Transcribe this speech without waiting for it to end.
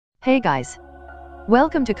Hey guys!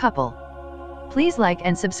 Welcome to Couple. Please like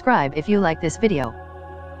and subscribe if you like this video.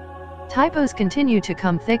 Typos continue to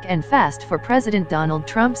come thick and fast for President Donald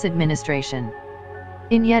Trump's administration.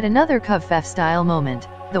 In yet another Kufef-style moment,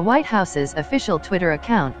 the White House's official Twitter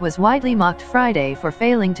account was widely mocked Friday for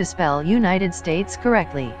failing to spell United States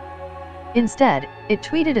correctly. Instead, it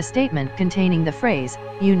tweeted a statement containing the phrase,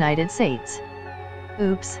 United States.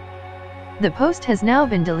 Oops. The post has now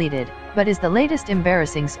been deleted, but is the latest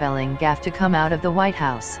embarrassing spelling gaffe to come out of the White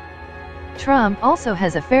House. Trump also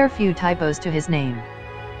has a fair few typos to his name.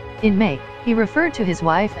 In May, he referred to his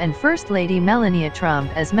wife and First Lady Melania Trump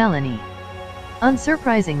as Melanie.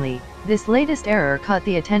 Unsurprisingly, this latest error caught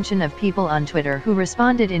the attention of people on Twitter who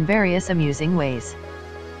responded in various amusing ways.